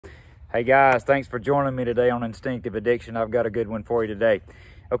Hey guys, thanks for joining me today on Instinctive Addiction. I've got a good one for you today.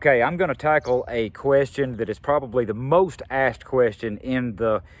 Okay, I'm going to tackle a question that is probably the most asked question in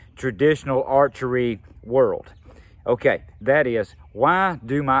the traditional archery world. Okay, that is, why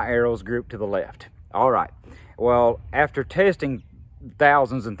do my arrows group to the left? All right, well, after testing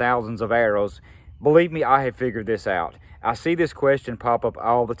thousands and thousands of arrows, believe me, I have figured this out. I see this question pop up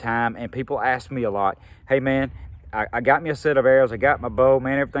all the time, and people ask me a lot, hey man, I got me a set of arrows, I got my bow,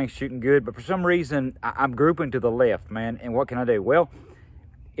 man, everything's shooting good, but for some reason, I'm grouping to the left, man, and what can I do? Well,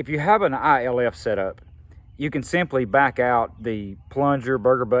 if you have an ILF setup, you can simply back out the plunger,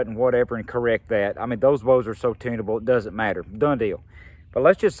 burger button, whatever, and correct that. I mean, those bows are so tunable, it doesn't matter, done deal. But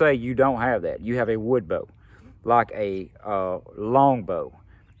let's just say you don't have that. You have a wood bow, like a longbow,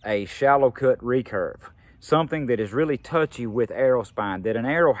 a shallow cut recurve, something that is really touchy with arrow spine, that an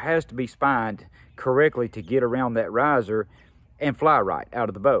arrow has to be spined correctly to get around that riser and fly right out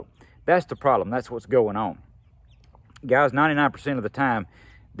of the bow. That's the problem. That's what's going on. Guys, 99% of the time,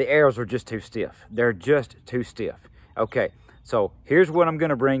 the arrows are just too stiff. They're just too stiff. Okay, so here's what I'm going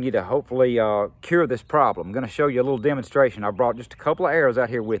to bring you to hopefully cure this problem. I'm going to show you a little demonstration. I brought just a couple of arrows out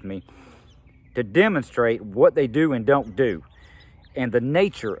here with me to demonstrate what they do and don't do and the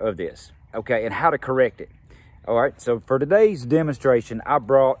nature of this, okay, and how to correct it. All right, so for today's demonstration, I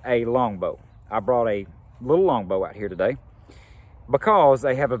brought a longbow. I brought a little longbow out here today because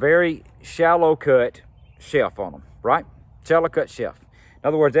they have a very shallow cut shelf on them, right? Shallow cut shelf. In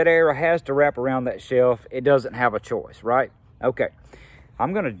other words, that arrow has to wrap around that shelf. It doesn't have a choice, right? Okay,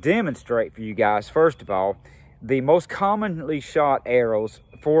 I'm going to demonstrate for you guys, first of all, the most commonly shot arrows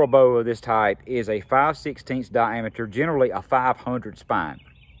for a bow of this type is a 5/16 diameter, generally a 500 spine.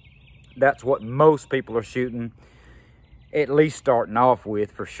 That's what most people are shooting, at least starting off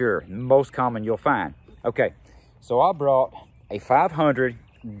with, for sure. Most common you'll find. Okay, so I brought a 500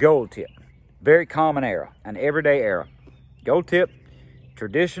 gold tip. Very common arrow, an everyday arrow. Gold tip,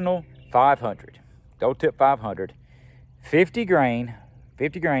 traditional 500. Gold tip 500. 50 grain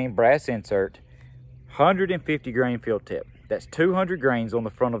brass insert, 150 grain field tip. That's 200 grains on the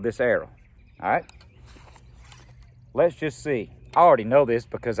front of this arrow. All right, let's just see. I already know this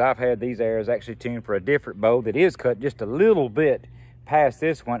because I've had these arrows actually tuned for a different bow that is cut just a little bit past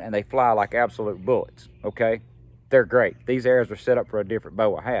this one, and they fly like absolute bullets, okay? They're great. These arrows are set up for a different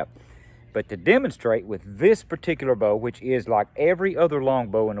bow I have. But to demonstrate with this particular bow, which is like every other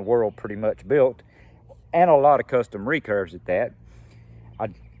longbow in the world pretty much built, and a lot of custom recurves at that, I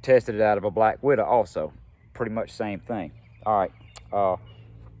tested it out of a Black Widow also. Pretty much same thing. All right, I'm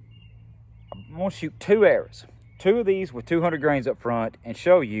gonna shoot two arrows. Two of these with 200 grains up front and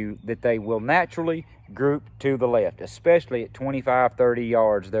show you that they will naturally group to the left, especially at 25, 30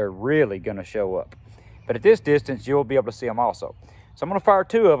 yards, they're really gonna show up. But at this distance, you'll be able to see them also. So I'm gonna fire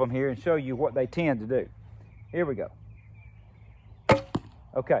two of them here and show you what they tend to do. Here we go.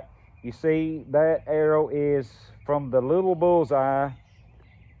 Okay, you see that arrow is from the little bullseye,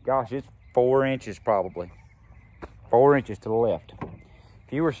 gosh, it's 4 inches probably. 4 inches to the left.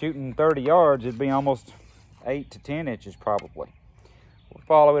 If you were shooting 30 yards, it'd be almost 8 to 10 inches probably. We'll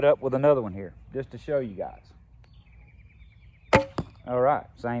follow it up with another one here just to show you guys. All right,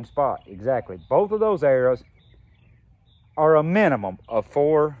 same spot, exactly. Both of those arrows are a minimum of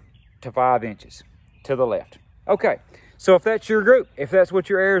 4 to 5 inches to the left. Okay, so if that's your group, if that's what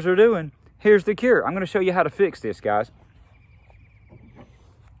your arrows are doing, here's the cure. I'm going to show you how to fix this, guys.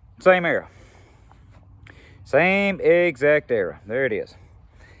 Same arrow. Same exact arrow. There it is.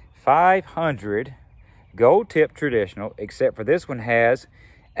 500 gold tip traditional, except for this one has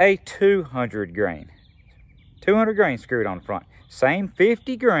a 200 grain. 200 grain screwed on the front. Same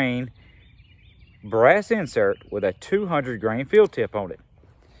 50 grain brass insert with a 200 grain field tip on it.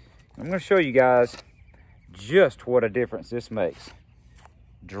 I'm going to show you guys just what a difference this makes.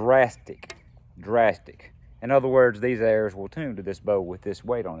 Drastic. In other words, these arrows will tune to this bow with this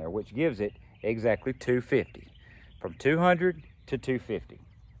weight on there, which gives it exactly 250. From 200 to 250.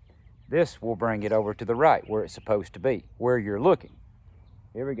 This will bring it over to the right where it's supposed to be, where you're looking.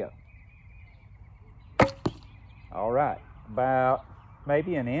 Here we go. All right, about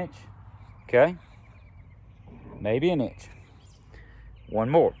maybe an inch, okay? Maybe an inch. One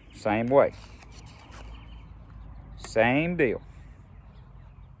more, same way. Same deal.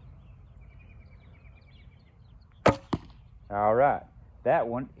 All right, that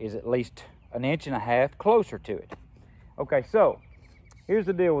one is at least 1.5 inches closer to it. Okay, so here's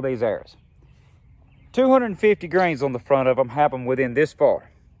the deal with these arrows. 250 grains on the front of them happen within this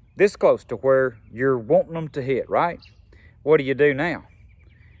far, this close to where you're wanting them to hit, right? What do you do now?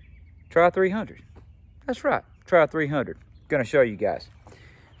 Try 300. That's right, try 300. Gonna show you guys.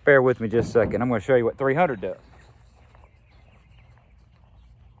 Bear with me just a second. I'm going to show you what 300 does.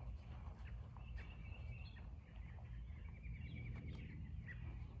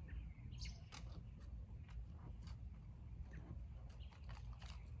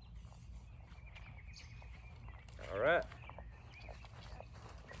 All right.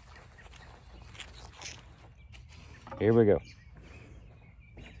 Here we go.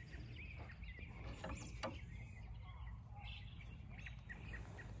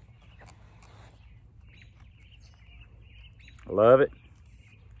 Love it.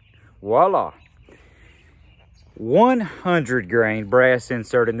 Voila. 100 grain brass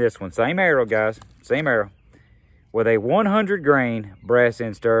insert in this one. Same arrow, guys. Same arrow. With a 100 grain brass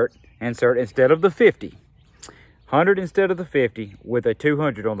insert instead of the 50. 100 instead of the 50 with a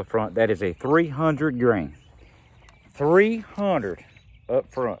 200 on the front. That is a 300 grain. 300 up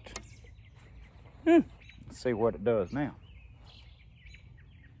front. Let's see what it does now.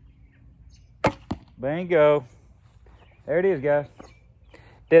 Bingo. There it is, guys.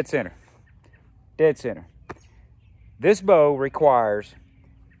 Dead center. Dead center. This bow requires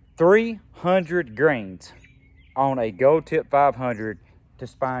 300 grains on a gold tip 500 to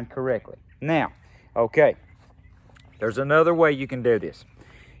spine correctly. Now, okay, there's another way you can do this.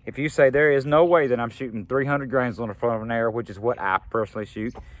 If you say there is no way that I'm shooting 300 grains on the front of an arrow, which is what I personally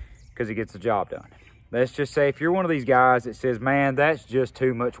shoot because it gets the job done. Let's just say if you're one of these guys that says, man, that's just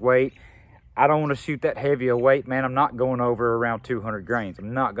too much weight. I don't want to shoot that heavy a weight, man. I'm not going over around 200 grains.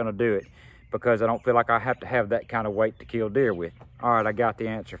 I'm not going to do it because I don't feel like I have to have that kind of weight to kill deer with. All right, I got the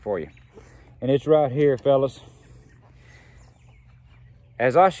answer for you. And it's right here, fellas.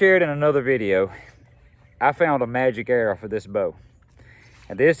 As I shared in another video, I found a magic arrow for this bow.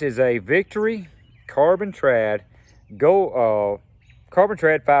 And this is a Victory Carbon Trad Carbon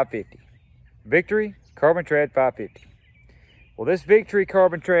Trad 550. Victory Carbon Trad 550. Well, this Victory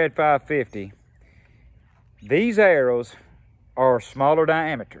Carbon Trad 550, these arrows are smaller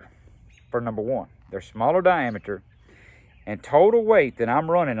diameter, for number one. They're smaller diameter, and total weight that I'm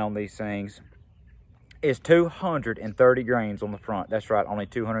running on these things is 230 grains on the front. That's right, only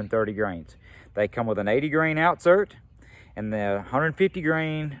 230 grains. They come with an 80 grain outsert, and the 150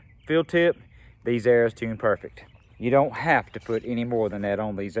 grain field tip. These arrows tune perfect. You don't have to put any more than that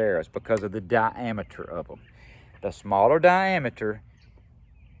on these arrows because of the diameter of them. The smaller diameter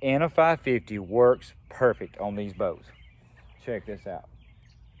in a 550 works perfect on these bows. Check this out.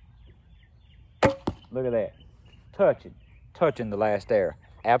 Look at that. Touching the last arrow.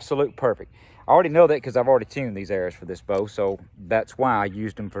 Absolute perfect. I already know that because I've already tuned these arrows for this bow, so that's why I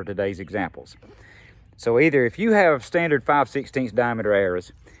used them for today's examples. So either if you have standard 5/16 diameter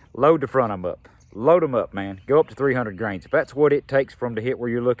arrows, load the front of them up. Load them up, man. Go up to 300 grains. If that's what it takes for them to hit where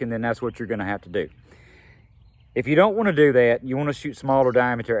you're looking, then that's what you're going to have to do. If you don't want to do that, you want to shoot smaller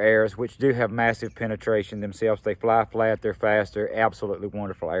diameter arrows, which do have massive penetration themselves. They fly flat, they're fast, they're absolutely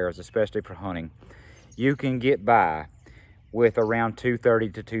wonderful arrows, especially for hunting. You can get by with around 230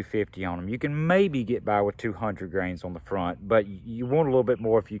 to 250 on them. You can maybe get by with 200 grains on the front, but you want a little bit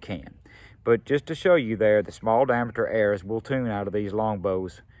more if you can. But just to show you there, the small diameter arrows will tune out of these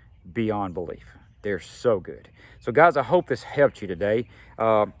longbows beyond belief. They're so good. So guys, I hope this helped you today.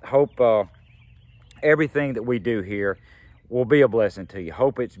 Everything that we do here will be a blessing to you.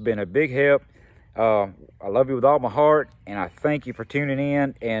 Hope it's been a big help. I love you with all my heart, and I thank you for tuning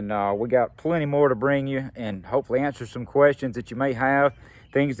in. And we got plenty more to bring you, and hopefully answer some questions that you may have.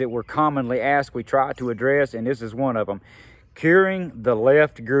 Things that were commonly asked, we try to address, and this is one of them. Curing the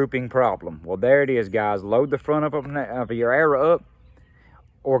left grouping problem. Well, there it is, guys. Load the front of your arrow up,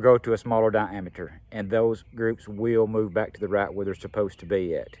 or go to a smaller diameter, and those groups will move back to the right where they're supposed to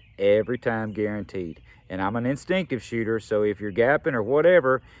be at. Every time, guaranteed. And I'm an instinctive shooter, so if you're gapping or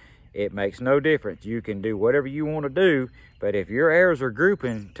whatever, it makes no difference. You can do whatever you want to do, but if your arrows are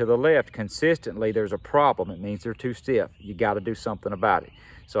grouping to the left consistently, there's a problem. It means they're too stiff. You got to do something about it.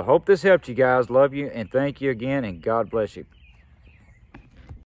 So hope this helped you guys. Love you, and thank you again, and God bless you.